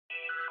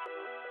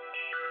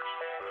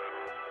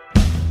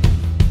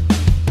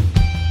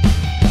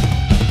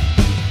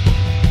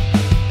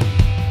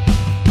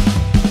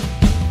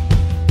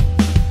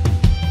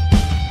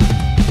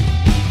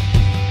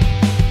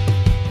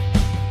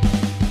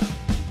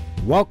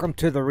Welcome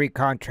to the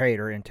Recon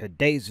Trader. In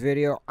today's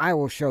video, I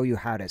will show you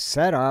how to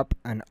set up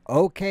an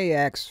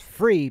OKX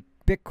free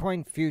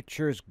Bitcoin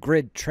futures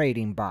grid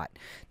trading bot.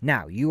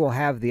 Now, you will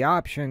have the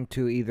option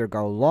to either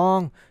go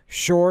long,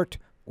 short,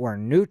 or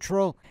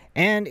neutral.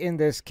 And in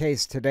this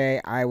case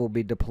today, I will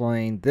be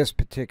deploying this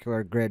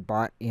particular grid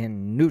bot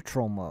in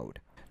neutral mode.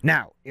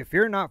 Now, if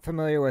you're not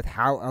familiar with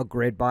how a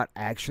grid bot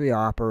actually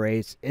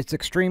operates, it's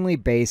extremely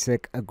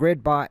basic. A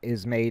grid bot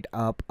is made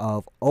up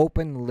of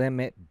open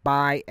limit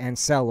buy and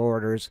sell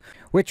orders,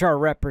 which are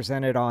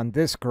represented on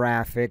this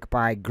graphic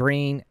by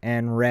green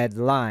and red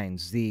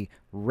lines. The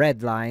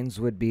red lines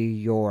would be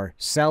your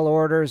sell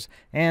orders,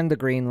 and the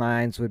green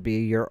lines would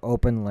be your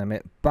open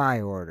limit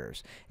buy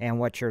orders. And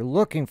what you're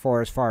looking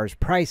for as far as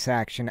price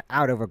action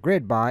out of a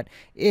grid bot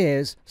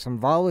is some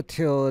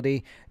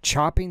volatility,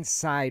 chopping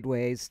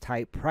sideways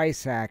type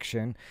price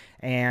action,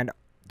 and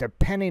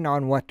depending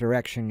on what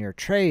direction you're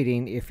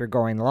trading, if you're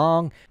going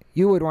long,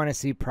 you would want to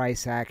see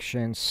price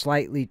action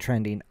slightly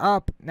trending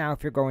up. Now,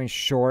 if you're going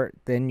short,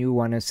 then you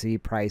want to see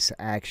price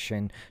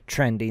action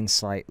trending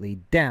slightly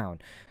down.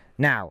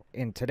 Now,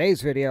 in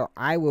today's video,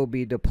 I will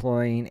be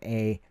deploying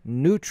a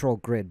neutral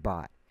grid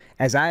bot,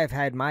 as I have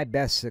had my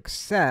best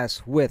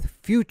success with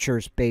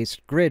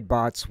futures-based grid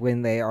bots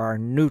when they are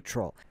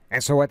neutral.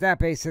 And so what that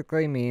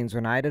basically means,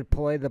 when I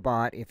deploy the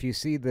bot, if you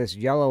see this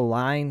yellow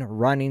line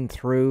running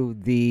through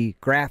the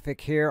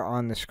graphic here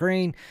on the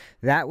screen,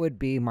 that would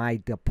be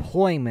my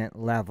deployment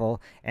level.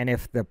 And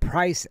if the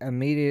price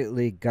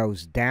immediately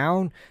goes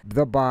down,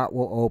 the bot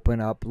will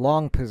open up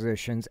long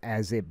positions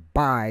as it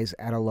buys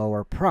at a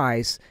lower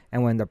price.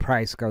 And when the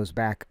price goes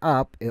back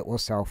up, it will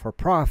sell for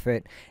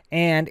profit.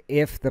 And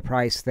if the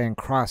price then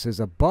crosses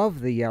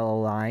above the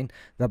yellow line,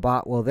 the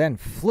bot will then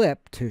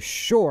flip to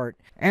short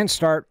and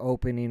start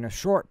opening a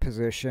short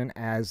position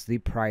as the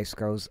price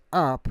goes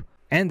up.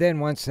 And then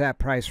once that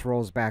price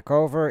rolls back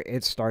over,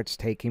 it starts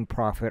taking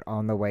profit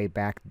on the way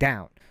back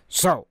down.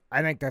 So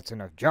I think that's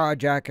enough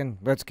jaw-jacking.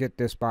 Let's get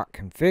this bot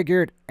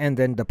configured and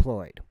then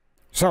deployed.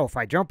 So if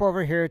I jump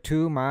over here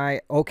to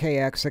my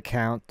OKX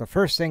account, the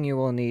first thing you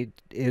will need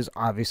is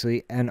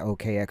obviously an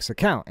OKX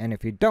account. And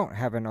if you don't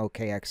have an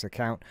OKX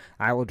account,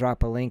 I will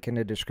drop a link in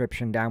the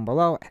description down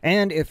below.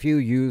 And if you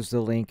use the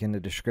link in the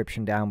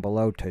description down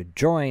below to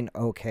join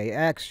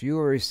OKX, you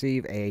will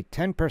receive a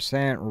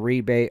 10%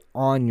 rebate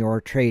on your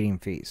trading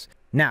fees.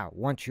 Now,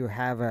 once you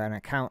have an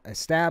account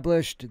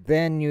established,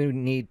 then you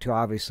need to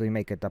obviously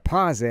make a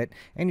deposit,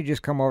 and you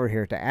just come over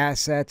here to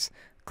Assets,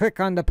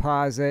 click on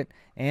Deposit,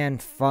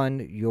 and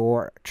fund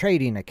your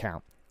trading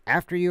account.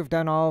 After you've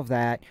done all of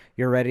that,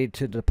 you're ready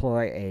to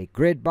deploy a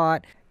grid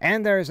bot,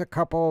 and there's a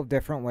couple of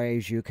different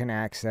ways you can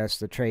access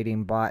the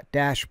trading bot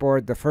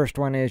dashboard. The first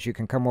one is you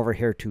can come over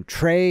here to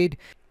Trade,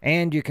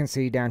 and you can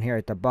see down here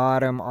at the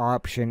bottom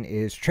option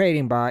is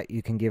Trading Bot.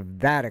 You can give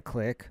that a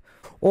click,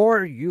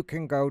 or you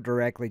can go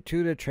directly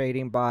to the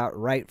trading bot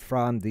right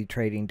from the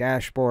trading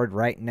dashboard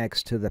right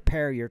next to the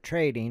pair you're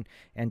trading,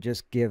 and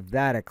just give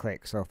that a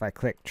click. So if I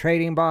click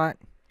Trading Bot,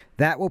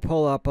 that will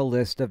pull up a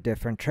list of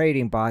different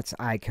trading bots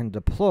I can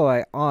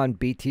deploy on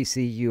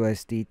BTC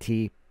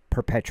USDT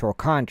perpetual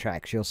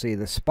contracts. You'll see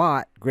the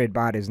spot grid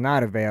bot is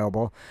not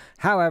available.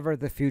 However,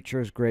 the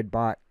futures grid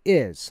bot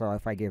is. So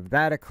if I give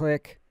that a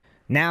click,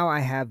 now I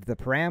have the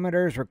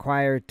parameters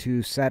required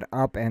to set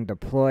up and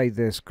deploy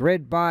this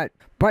grid bot.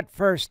 But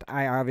first,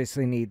 I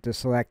obviously need to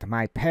select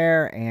my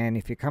pair. And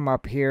if you come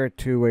up here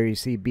to where you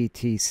see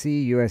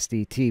BTC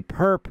USDT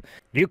perp,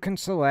 you can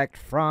select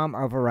from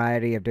a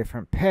variety of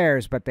different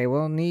pairs, but they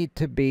will need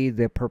to be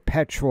the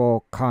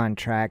perpetual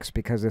contracts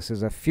because this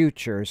is a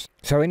futures.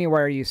 So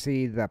anywhere you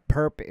see the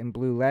perp in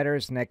blue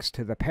letters next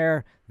to the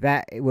pair,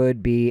 that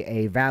would be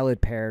a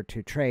valid pair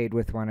to trade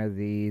with one of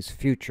these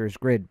futures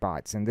grid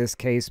bots. In this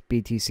case,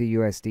 BTC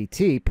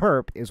USDT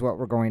perp is what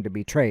we're going to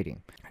be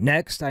trading.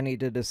 Next, I need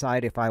to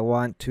decide if I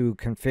want to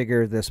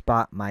configure this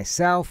bot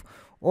myself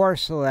or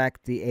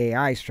select the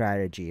AI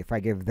strategy. If I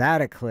give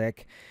that a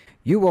click,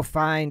 you will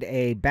find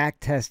a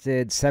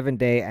backtested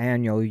 7-day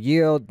annual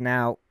yield.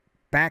 Now,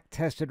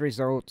 backtested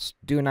results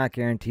do not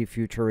guarantee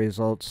future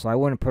results, so I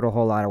wouldn't put a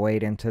whole lot of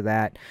weight into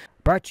that.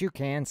 But you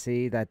can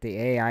see that the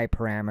AI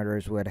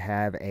parameters would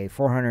have a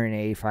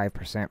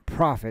 485%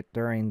 profit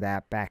during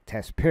that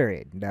backtest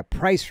period. The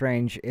price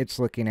range it's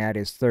looking at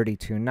is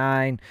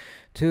 32.9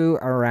 to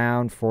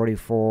around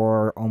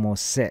 44,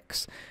 almost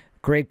 6.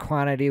 Grid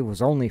quantity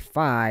was only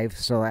 5,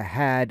 so it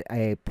had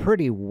a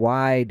pretty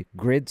wide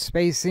grid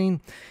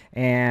spacing,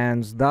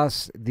 and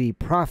thus the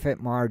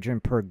profit margin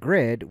per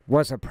grid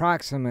was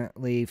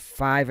approximately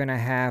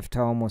 5.5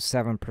 to almost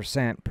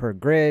 7% per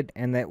grid,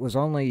 and that was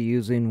only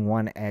using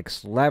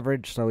 1x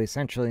leverage, so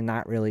essentially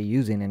not really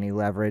using any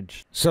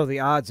leverage. So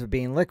the odds of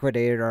being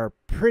liquidated are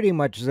pretty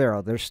much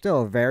zero. There's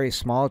still a very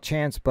small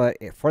chance, but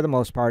for the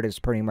most part it's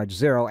pretty much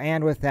zero.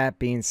 And with that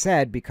being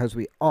said, because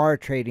we are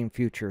trading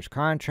futures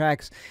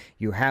contracts,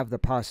 you have the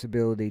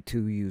possibility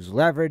to use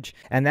leverage,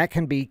 and that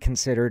can be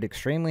considered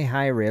extremely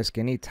high risk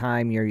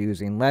anytime you're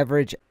using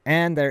leverage,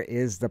 and there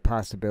is the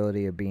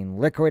possibility of being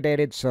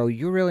liquidated. So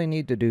you really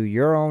need to do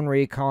your own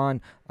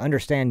recon,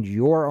 understand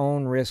your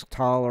own risk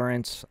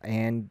tolerance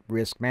and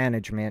risk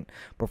management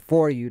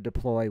before you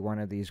deploy one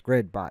of these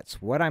grid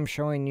bots. What I'm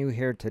showing you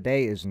here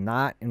today is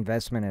not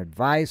investment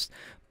advice,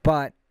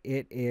 but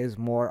it is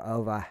more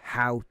of a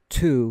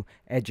how-to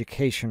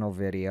educational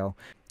video.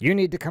 You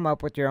need to come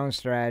up with your own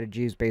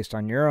strategies based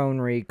on your own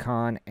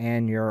recon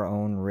and your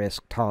own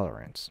risk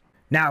tolerance.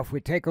 Now, if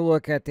we take a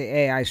look at the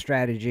AI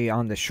strategy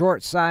on the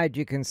short side,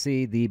 you can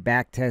see the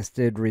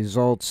backtested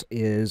results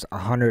is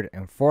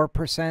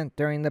 104%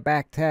 during the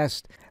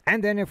backtest.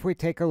 And then if we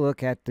take a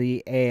look at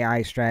the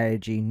AI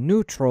strategy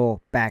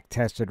neutral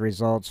backtested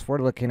results, we're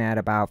looking at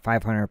about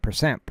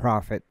 500%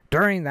 profit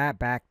during that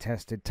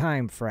backtested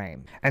time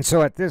frame. And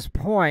so at this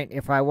point,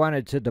 if I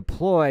wanted to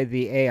deploy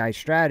the AI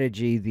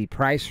strategy, the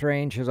price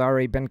range has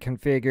already been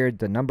configured,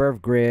 the number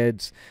of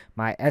grids,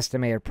 my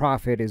estimated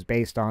profit is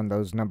based on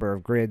those number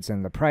of grids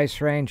and the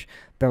price range.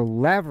 The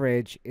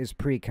leverage is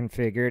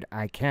pre-configured.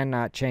 I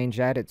cannot change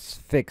that. It's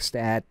fixed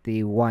at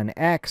the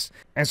 1x.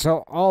 And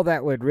so all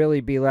that would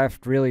really be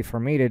left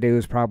for me to do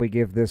is probably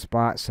give this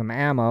bot some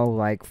ammo,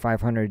 like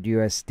 500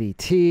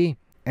 USDT.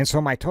 And so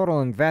my total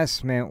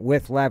investment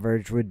with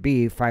leverage would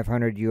be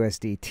 500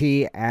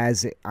 USDT,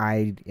 as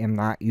I am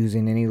not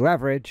using any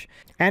leverage.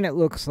 And it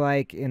looks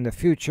like in the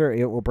future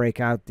it will break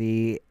out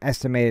the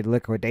estimated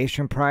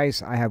liquidation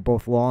price. I have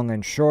both long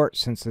and short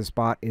since this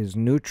bot is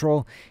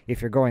neutral.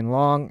 If you're going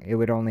long, it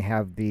would only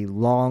have the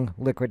long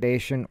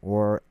liquidation,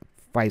 or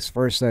vice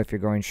versa. If you're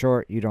going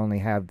short, you'd only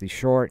have the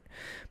short.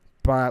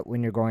 But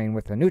when you're going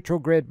with a neutral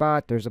grid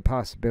bot, there's a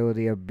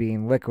possibility of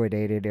being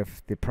liquidated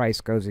if the price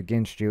goes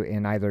against you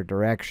in either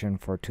direction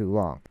for too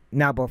long.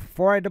 Now,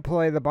 before I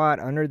deploy the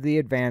bot, under the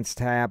Advanced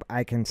tab,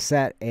 I can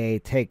set a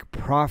take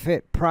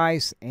profit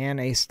price and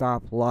a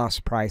stop loss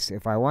price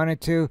if I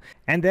wanted to,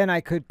 and then I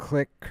could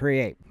click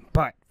create.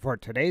 But for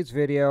today's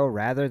video,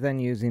 rather than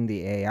using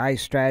the AI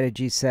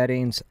strategy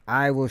settings,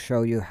 I will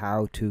show you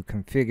how to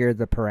configure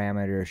the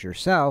parameters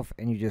yourself,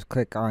 and you just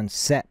click on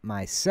set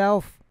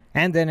myself.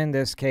 And then in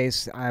this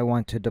case, I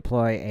want to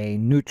deploy a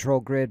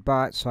neutral grid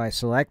bot, so I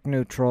select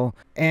neutral.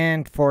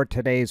 And for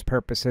today's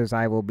purposes,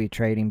 I will be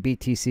trading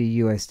BTC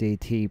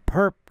USDT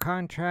perp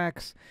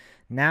contracts.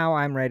 Now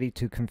I'm ready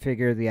to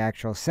configure the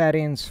actual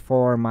settings.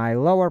 For my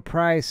lower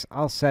price,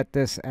 I'll set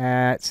this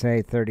at,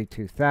 say,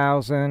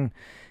 32,000.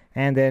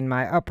 And then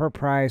my upper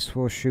price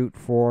will shoot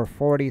for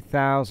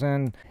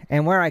 40,000.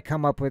 And where I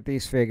come up with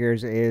these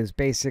figures is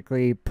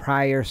basically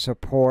prior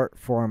support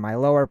for my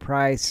lower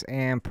price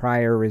and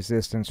prior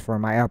resistance for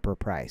my upper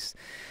price.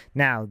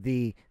 Now,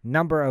 the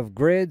number of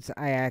grids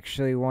I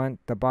actually want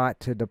the bot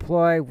to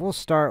deploy, we'll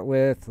start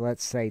with,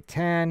 let's say,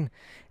 10.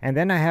 And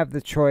then I have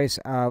the choice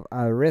of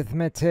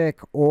arithmetic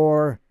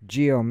or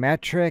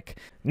geometric.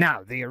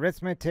 Now, the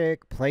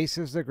arithmetic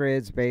places the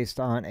grids based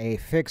on a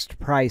fixed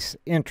price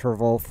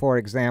interval, for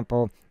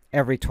example,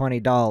 every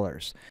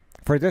 $20.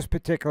 For this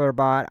particular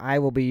bot, I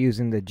will be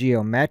using the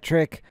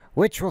geometric,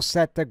 which will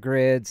set the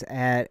grids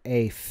at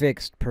a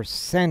fixed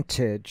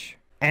percentage,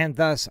 and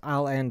thus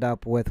I'll end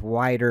up with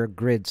wider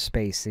grid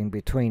spacing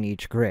between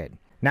each grid.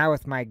 Now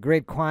with my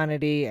grid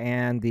quantity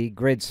and the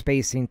grid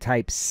spacing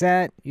type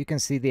set, you can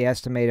see the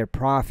estimated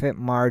profit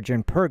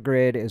margin per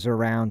grid is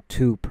around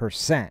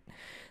 2%.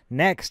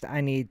 Next,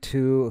 I need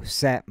to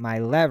set my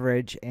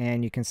leverage,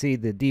 and you can see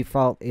the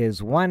default is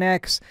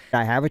 1x.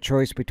 I have a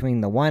choice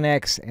between the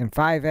 1x and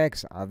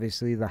 5x.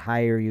 Obviously, the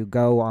higher you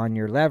go on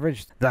your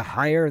leverage, the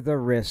higher the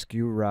risk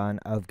you run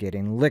of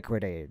getting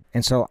liquidated.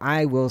 And so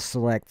I will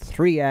select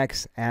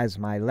 3x as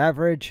my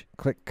leverage.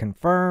 Click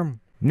confirm.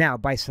 Now,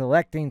 by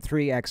selecting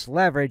 3x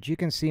leverage, you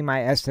can see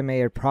my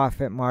estimated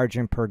profit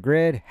margin per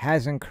grid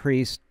has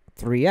increased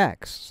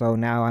 3x. So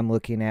now I'm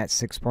looking at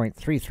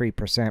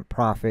 6.33%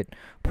 profit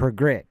per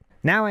grid.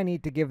 Now I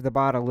need to give the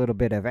bot a little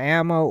bit of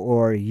ammo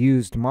or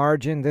used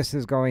margin. This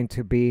is going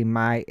to be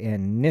my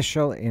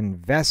initial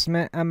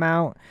investment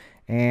amount,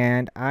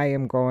 and I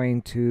am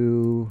going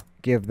to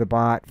give the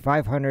bot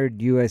 500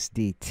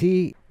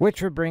 USDT,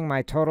 which would bring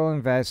my total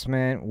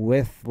investment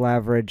with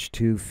leverage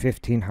to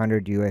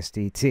 1500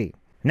 USDT.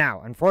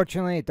 Now,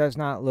 unfortunately, it does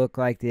not look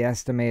like the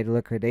estimated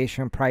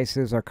liquidation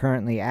prices are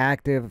currently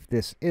active.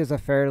 This is a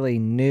fairly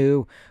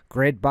new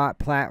grid bot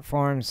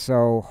platform,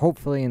 so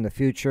hopefully in the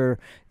future,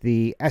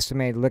 the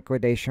estimated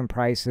liquidation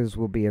prices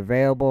will be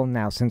available.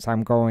 Now, since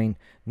I'm going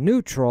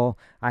neutral,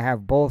 I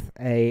have both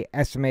a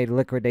estimated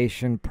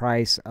liquidation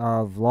price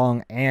of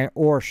long and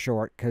or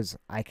short, because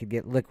I could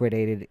get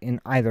liquidated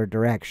in either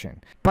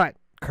direction. But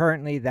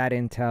currently, that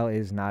intel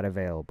is not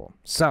available.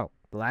 So,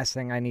 the last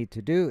thing I need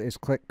to do is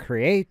click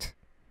create.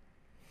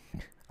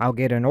 I'll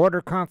get an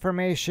order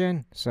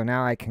confirmation, so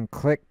now I can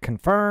click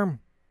confirm,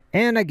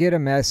 and I get a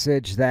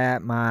message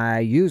that my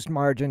used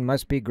margin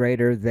must be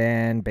greater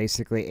than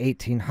basically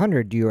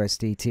 1800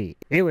 USDT.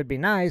 It would be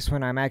nice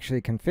when I'm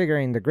actually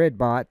configuring the grid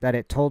bot that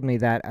it told me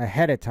that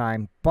ahead of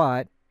time,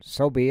 but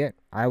so be it.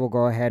 I will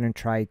go ahead and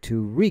try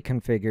to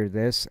reconfigure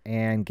this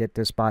and get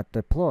this bot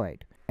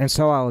deployed. And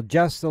so I'll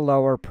adjust the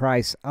lower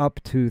price up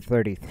to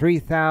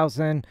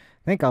 33,000.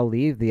 I think I'll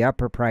leave the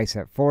upper price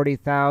at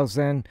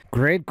 40,000.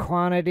 Grid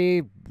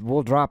quantity,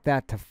 we'll drop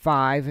that to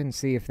 5 and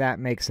see if that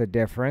makes a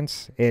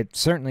difference. It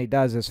certainly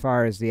does as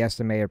far as the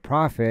estimated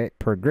profit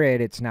per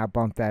grid. It's now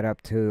bumped that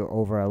up to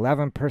over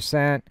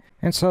 11%.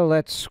 And so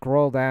let's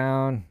scroll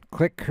down,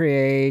 click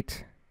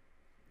create,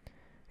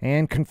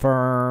 and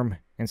confirm,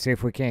 and see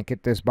if we can't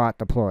get this bot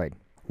deployed.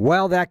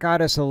 Well, that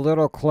got us a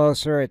little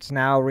closer. It's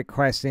now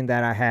requesting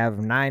that I have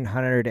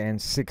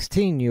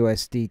 916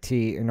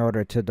 USDT in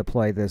order to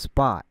deploy this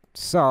bot.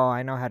 So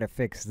I know how to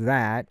fix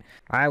that.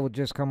 I will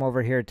just come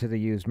over here to the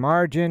used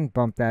margin,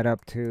 bump that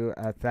up to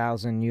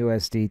 1,000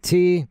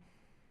 USDT,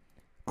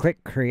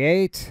 click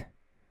create,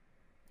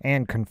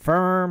 and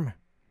confirm.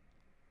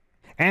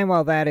 And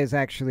while that is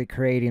actually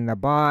creating the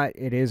bot,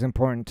 it is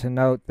important to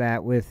note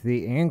that with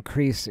the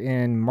increase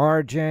in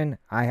margin,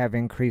 I have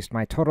increased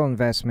my total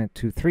investment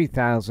to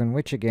 3,000,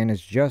 which again is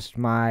just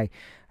my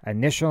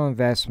initial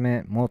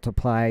investment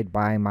multiplied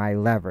by my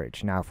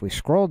leverage. Now, if we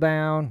scroll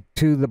down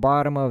to the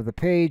bottom of the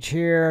page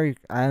here,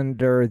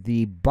 under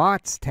the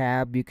bots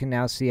tab, you can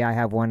now see I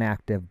have one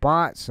active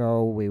bot.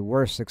 So we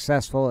were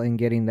successful in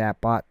getting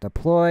that bot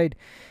deployed.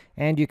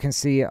 And you can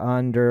see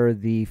under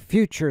the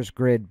futures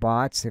grid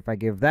bots, if I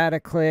give that a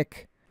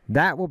click,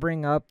 that will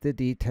bring up the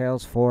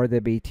details for the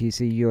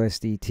BTC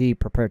USDT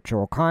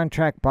perpetual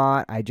contract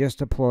bot I just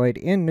deployed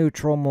in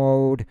neutral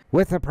mode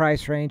with a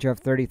price range of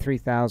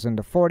 33,000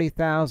 to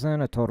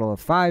 40,000, a total of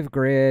 5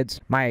 grids.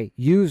 My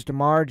used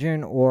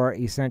margin, or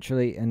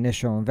essentially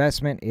initial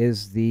investment,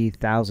 is the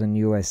 1,000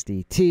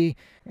 USDT.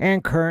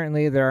 And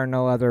currently there are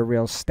no other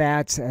real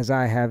stats as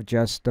I have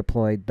just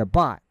deployed the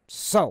bot.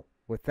 So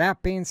with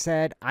that being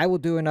said, I will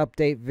do an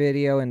update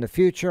video in the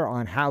future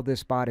on how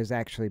this bot is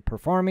actually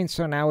performing,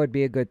 so now would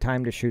be a good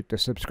time to shoot the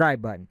subscribe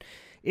button.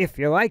 If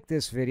you like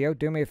this video,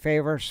 do me a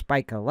favor,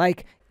 spike a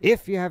like.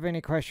 If you have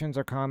any questions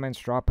or comments,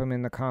 drop them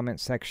in the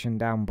comment section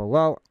down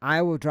below.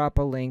 I will drop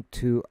a link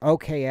to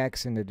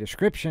OKX in the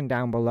description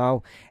down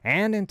below.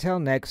 And until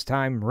next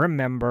time,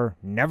 remember,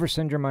 never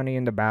send your money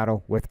into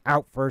battle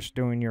without first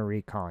doing your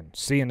recon.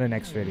 See you in the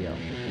next video.